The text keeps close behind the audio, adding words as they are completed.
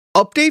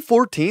Update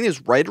 14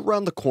 is right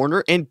around the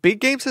corner, and Big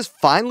Games has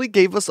finally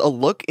gave us a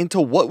look into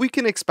what we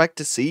can expect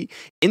to see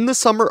in the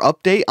summer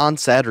update on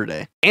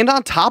Saturday. And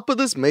on top of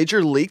this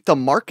major leak, the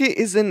market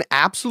is in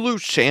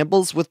absolute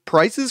shambles with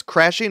prices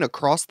crashing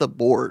across the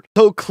board.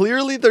 So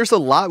clearly there's a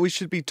lot we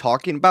should be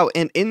talking about,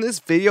 and in this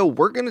video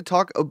we're going to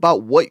talk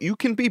about what you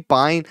can be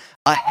buying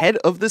ahead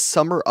of this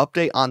summer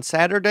update on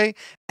Saturday,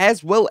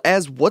 as well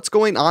as what's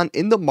going on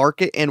in the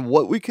market and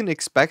what we can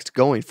expect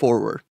going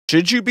forward.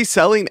 Should you be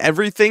selling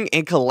everything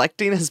and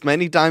collecting as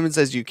many diamonds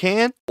as you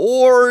can?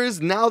 Or is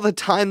now the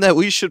time that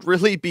we should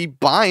really be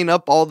buying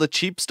up all the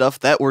cheap stuff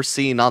that we're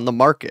seeing on the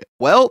market?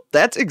 Well,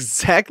 that's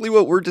exactly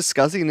what we're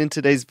discussing in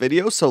today's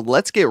video, so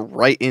let's get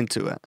right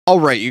into it.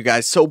 Alright you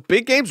guys, so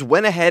Big Games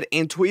went ahead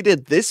and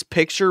tweeted this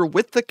picture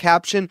with the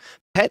caption,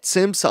 Pet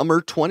Sim Summer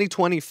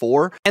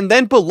 2024, and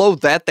then below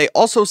that they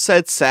also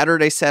said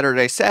Saturday,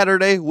 Saturday,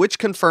 Saturday, which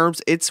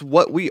confirms it's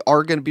what we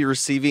are going to be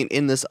receiving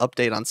in this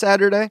update on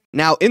Saturday.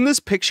 Now in this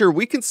picture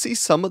we can see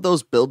some of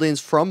those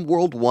buildings from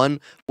World 1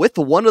 with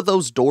one of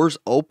those doors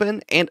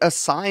open and a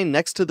sign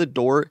next to the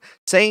door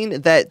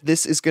saying that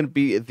this is going to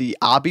be the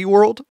OBBY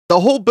world. The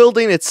whole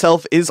building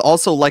itself is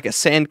also like a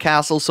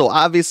sandcastle, so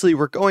obviously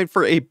we're going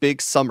for a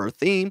big summer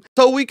theme,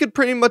 so we could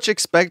pretty much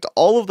expect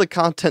all of the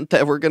content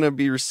that we're going to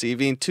be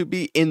receiving to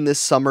be in this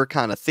summer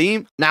kind of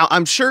theme. Now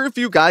I'm sure if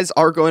you guys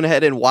are going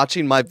ahead and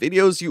watching my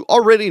videos you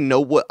already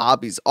know what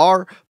OBBYs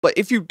are, but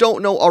if you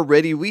don't know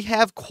already, we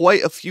have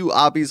quite a few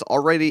OBBYs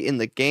already in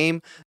the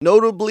game.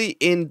 Notably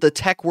in the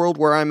tech world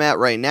where I'm at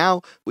right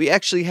now, we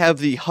actually have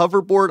the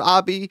hoverboard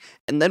OBBY,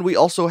 and then we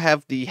also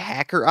have the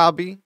hacker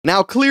OBBY.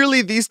 Now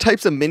clearly these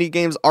types of mini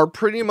games are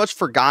pretty much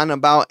forgotten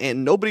about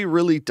and nobody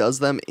really does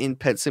them in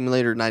Pet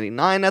Simulator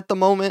 99 at the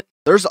moment.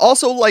 There's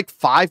also like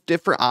 5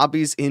 different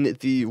OBBYs in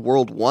the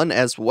World 1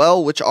 as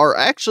well, which are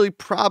actually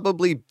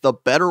probably the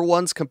better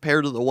ones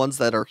compared to the ones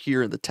that are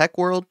here in the tech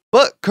world.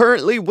 But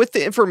currently, with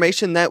the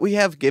information that we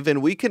have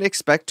given, we can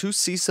expect to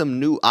see some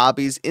new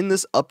OBBYs in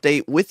this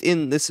update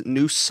within this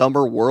new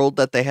summer world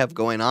that they have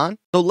going on.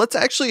 So let's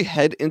actually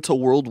head into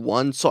World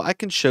 1 so I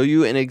can show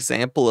you an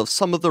example of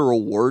some of the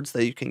rewards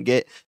that you can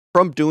get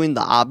from doing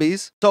the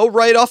OBBYs. So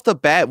right off the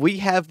bat, we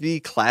have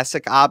the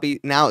classic OBBY.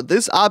 Now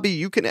this OBBY,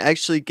 you can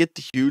actually get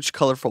the huge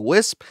colorful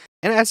wisp,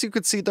 and as you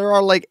can see there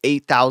are like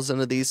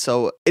 8,000 of these,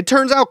 so it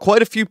turns out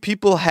quite a few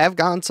people have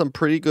gotten some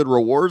pretty good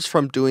rewards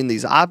from doing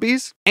these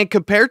OBBYs. And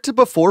compared to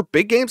before,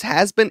 Big Games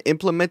has been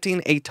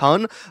implementing a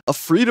ton of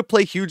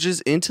free-to-play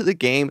huges into the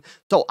game,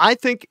 so I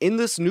think in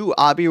this new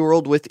OBBY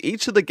world with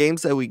each of the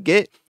games that we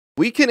get,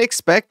 we can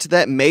expect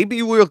that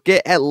maybe we'll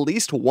get at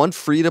least one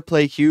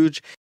free-to-play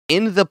huge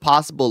in the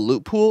possible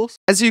loot pools.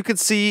 As you can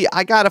see,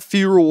 I got a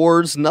few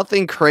rewards,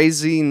 nothing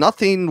crazy,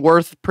 nothing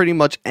worth pretty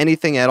much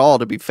anything at all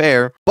to be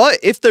fair. But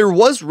if there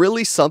was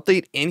really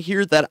something in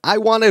here that I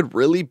wanted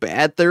really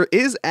bad, there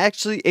is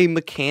actually a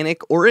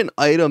mechanic or an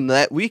item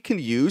that we can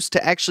use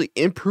to actually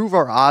improve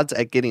our odds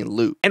at getting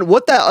loot. And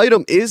what that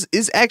item is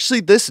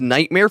actually this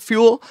nightmare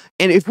fuel.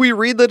 And if we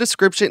read the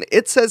description,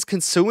 it says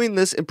consuming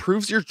this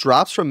improves your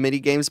drops from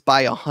minigames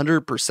by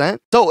 100%.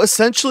 So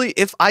essentially,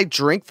 if I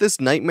drink this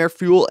nightmare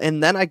fuel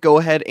and then I go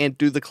ahead and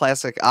do the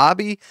classic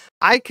OBBY,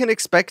 I can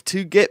expect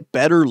to get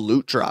better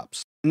loot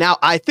drops. Now,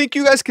 I think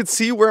you guys can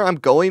see where I'm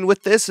going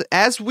with this,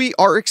 as we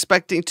are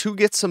expecting to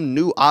get some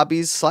new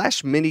OBBYs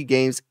slash mini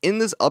games in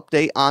this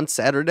update on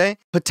Saturday.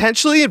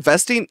 Potentially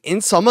investing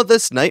in some of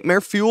this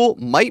nightmare fuel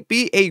might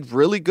be a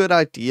really good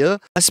idea,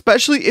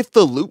 especially if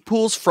the loot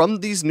pools from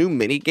these new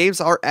mini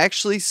games are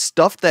actually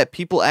stuff that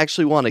people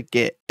actually want to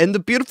get. And the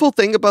beautiful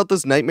thing about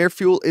this nightmare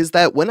fuel is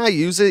that when I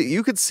use it,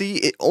 you can see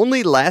it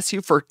only lasts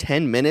you for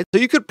 10 minutes. So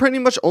you could pretty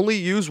much only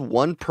use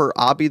one per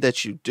OBBY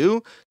that you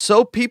do.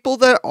 So people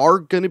that are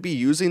going to be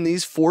using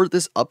these for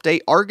this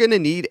update are going to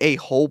need a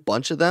whole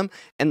bunch of them.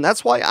 And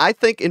that's why I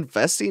think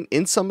investing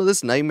in some of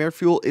this nightmare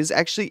fuel is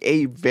actually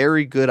a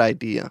very good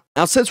idea.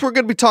 Now, since we're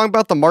going to be talking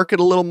about the market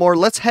a little more,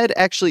 let's head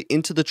actually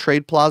into the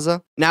trade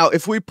plaza. Now,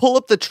 if we pull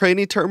up the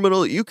trading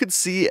terminal, you can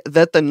see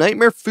that the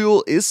nightmare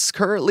fuel is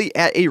currently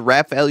at a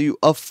wrap value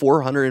of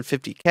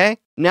 450k.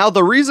 Now,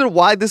 the reason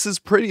why this is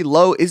pretty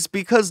low is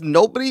because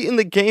nobody in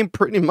the game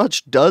pretty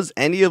much does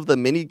any of the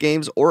mini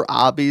games or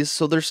OBBYs,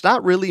 so there's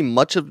not really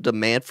much of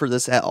demand for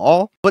this at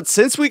all. But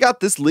since we got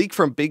this leak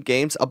from Big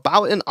Games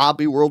about an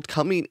OBBY world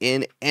coming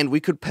in, and we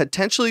could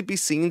potentially be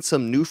seeing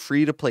some new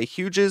free-to-play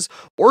huges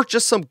or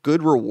just some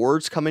good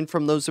rewards coming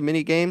from those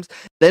mini games,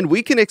 then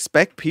we can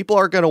expect people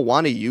are going to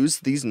want to use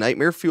these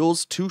nightmare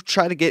fuels to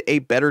try to get a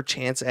better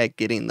chance at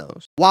getting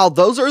those. While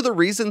those are the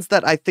reasons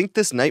that I think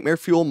this nightmare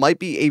fuel might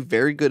be a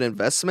very good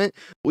investment,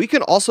 we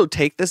can also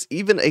take this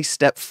even a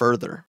step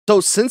further. So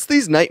since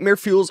these nightmare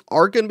fuels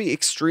are going to be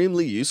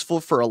extremely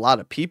useful for a lot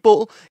of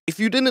people, if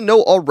you didn't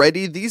know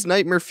already, these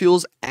nightmare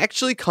fuels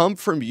actually come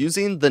from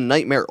using the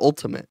nightmare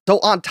ultimate. So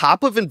on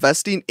top of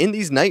investing in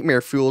these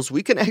nightmare fuels,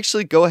 we can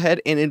actually go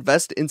ahead and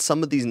invest in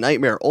some of these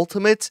nightmare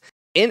ultimates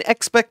in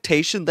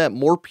expectation that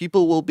more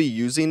people will be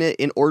using it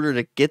in order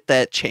to get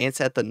that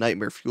chance at the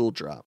Nightmare Fuel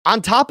drop.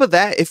 On top of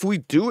that, if we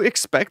do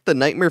expect the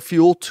Nightmare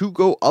Fuel to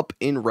go up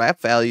in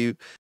wrap value,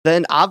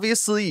 then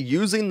obviously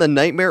using the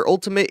Nightmare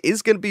Ultimate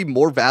is going to be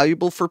more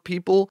valuable for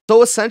people.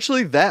 So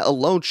essentially that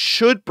alone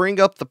should bring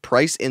up the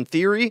price in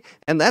theory,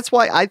 and that's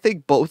why I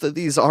think both of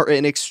these are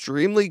an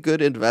extremely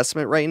good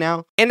investment right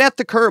now. And at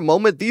the current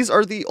moment, these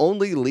are the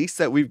only leaks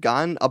that we've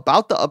gotten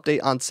about the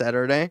update on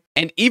Saturday.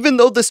 And even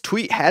though this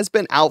tweet has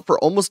been out for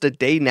almost a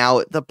day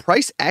now, the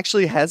price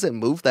actually hasn't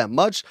moved that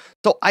much.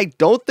 So I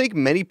don't think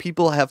many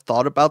people have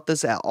thought about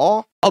this at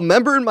all. A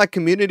member in my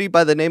community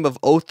by the name of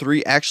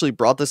O3 actually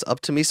brought this up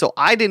to me, so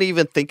I didn't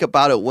even think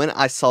about it when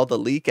I saw the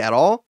leak at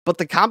all. But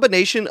the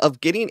combination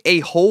of getting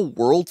a whole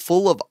world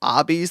full of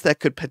obbies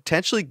that could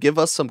potentially give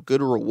us some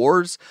good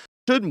rewards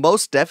should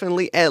most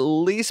definitely at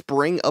least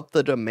bring up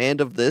the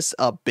demand of this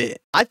a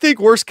bit. I think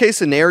worst case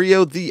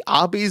scenario, the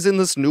obbies in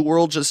this new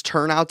world just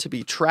turn out to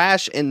be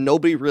trash and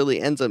nobody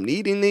really ends up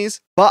needing these.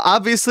 But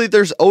obviously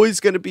there's always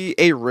going to be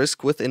a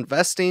risk with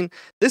investing.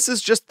 This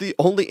is just the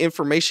only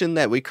information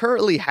that we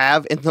currently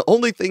have and the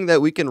only thing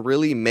that we can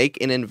really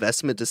make an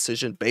investment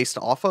decision based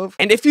off of.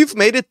 And if you've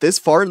made it this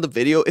far in the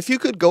video, if you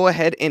could go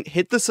ahead and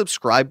hit the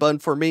subscribe button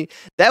for me,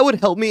 that would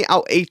help me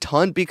out a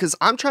ton because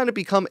I'm trying to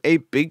become a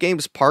Big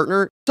Games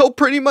partner. So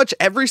pretty much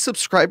every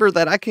subscriber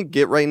that I can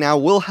get right now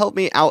will help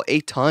me out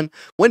a ton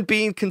when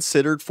being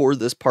considered for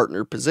this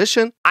partner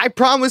position. I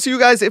promise you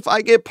guys, if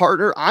I get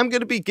partner, I'm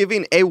going to be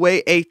giving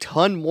away a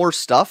ton more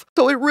stuff,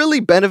 so it really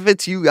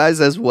benefits you guys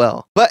as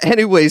well. But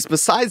anyways,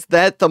 besides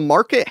that, the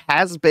market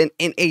has been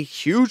in a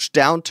huge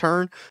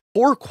downturn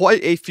for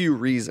quite a few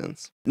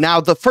reasons.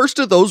 Now, the first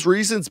of those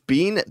reasons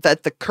being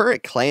that the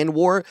current clan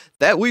war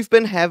that we've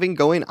been having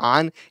going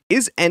on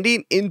is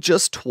ending in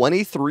just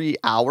 23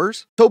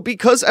 hours. So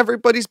because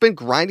everybody's been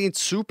grinding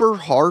super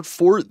hard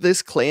for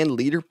this clan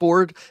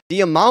leaderboard, the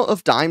amount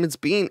of diamonds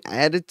being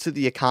added to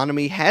the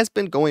economy has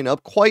been going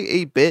up quite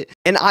a bit.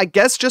 And I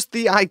guess just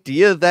the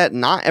idea that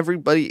not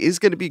everybody is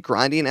going to be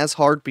grinding as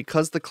hard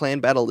because the clan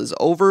battle is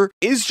over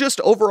is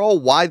just overall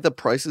why the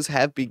prices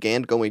have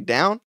began going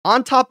down.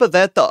 On top of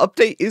that, the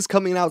update is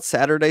coming out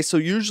Saturday, so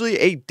usually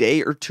a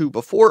day or two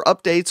before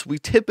updates, we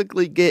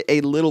typically get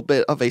a little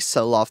bit of a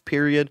sell-off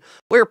period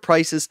where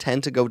prices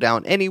tend to go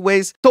down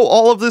anyways. So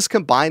all of this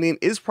combining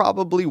is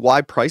probably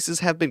why prices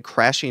have been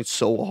crashing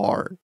so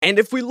hard. And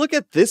if we look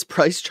at this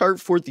price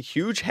chart for the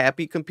huge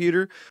Happy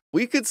computer,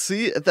 we could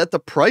see that the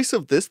price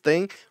of this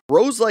thing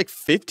rose like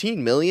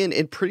 15 million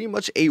in pretty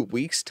much a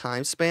week's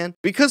time span.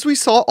 Because we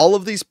saw all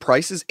of these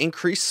prices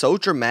increase so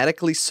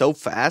dramatically so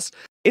fast,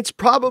 it's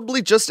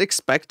probably just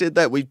expected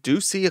that we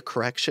do see a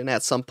correction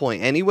at some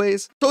point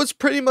anyways. So it's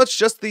pretty much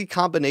just the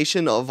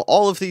combination of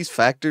all of these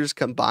factors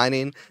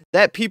combining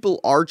that people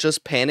are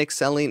just panic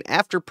selling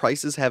after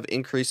prices have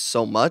increased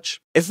so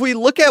much. If we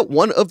look at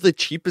one of the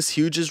cheapest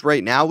huges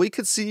right now, we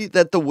could see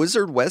that the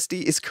Wizard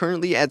Westie is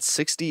currently at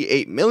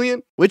 68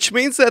 million, which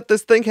means that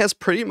this thing has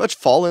pretty much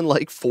fallen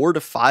like 4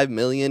 to 5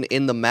 million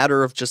in the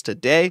matter of just a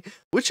day,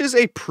 which is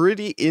a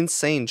pretty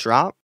insane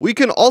drop. We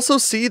can also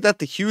see that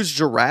the huge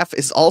giraffe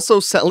is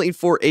also selling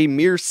for a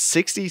mere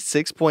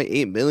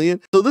 66.8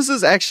 million. So this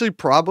is actually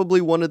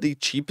probably one of the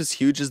cheapest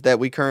huges that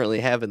we currently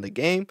have in the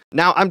game.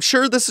 Now, I'm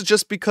sure this is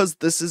just because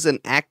this is an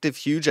active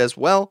huge as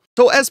well.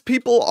 So as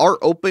people are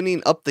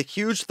opening up the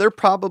huge, they're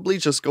probably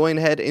just going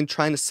ahead and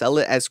trying to sell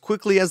it as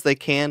quickly as they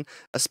can,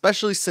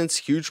 especially since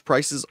huge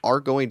prices are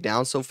going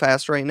down so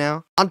fast right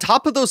now. On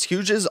top of those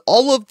huges,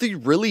 all of the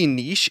really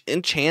niche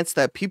enchants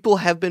that people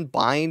have been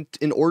buying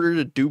in order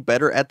to do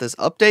better at this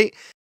update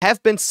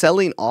have been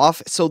selling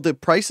off, so the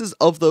prices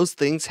of those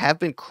things have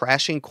been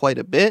crashing quite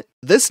a bit.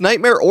 This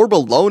Nightmare Orb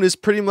alone is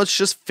pretty much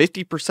just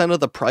 50% of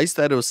the price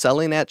that it was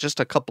selling at just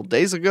a couple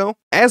days ago,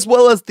 as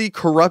well as the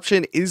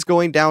corruption is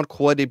going down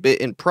quite a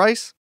bit in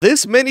price.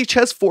 This mini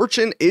chest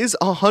fortune is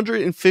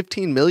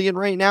 115 million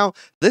right now.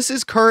 This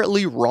is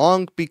currently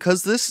wrong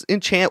because this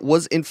enchant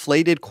was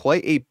inflated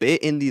quite a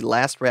bit in the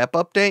last wrap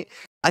update.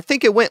 I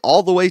think it went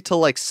all the way to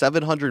like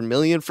 700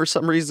 million for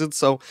some reason,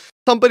 so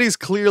somebody's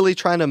clearly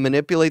trying to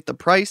manipulate the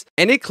price,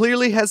 and it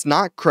clearly has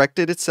not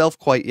corrected itself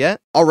quite yet.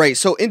 Alright,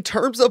 so in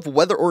terms of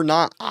whether or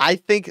not I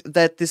think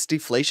that this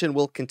deflation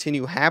will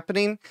continue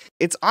happening,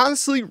 it's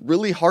honestly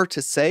really hard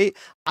to say.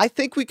 I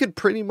think we could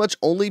pretty much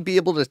only be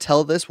able to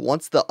tell this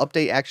once the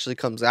update actually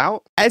comes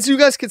out. As you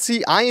guys can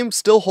see, I am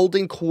still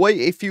holding quite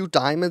a few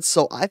diamonds,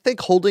 so I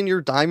think holding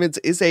your diamonds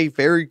is a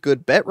very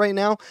good bet right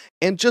now,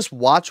 and just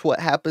watch what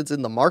happens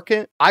in the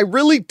market. I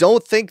really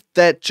don't think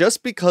that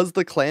just because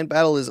the clan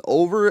battle is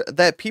over,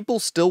 that people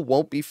still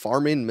won't be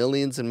farming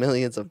millions and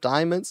millions of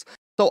diamonds.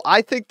 So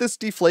I think this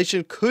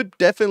deflation could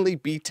definitely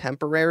be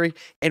temporary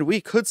and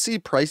we could see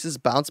prices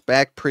bounce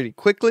back pretty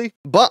quickly.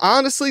 But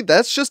honestly,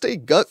 that's just a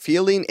gut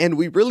feeling and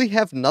we really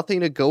have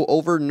nothing to go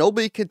over.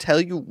 Nobody can tell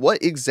you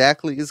what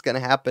exactly is going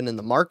to happen in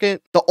the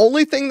market. The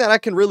only thing that I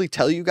can really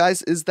tell you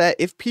guys is that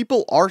if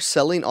people are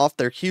selling off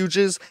their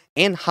huges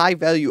and high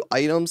value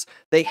items,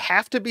 they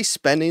have to be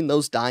spending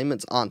those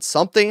diamonds on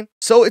something.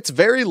 So it's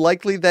very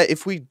likely that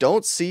if we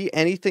don't see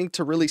anything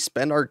to really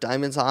spend our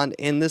diamonds on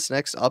in this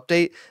next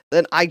update,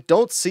 then I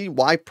don't see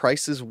why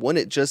prices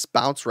wouldn't just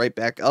bounce right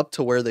back up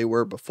to where they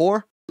were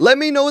before. Let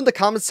me know in the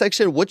comment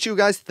section what you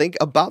guys think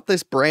about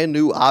this brand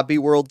new obby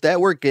world that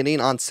we're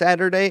getting on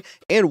Saturday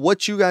and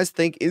what you guys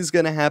think is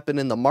going to happen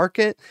in the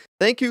market.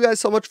 Thank you guys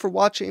so much for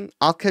watching.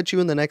 I'll catch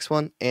you in the next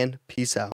one, and peace out.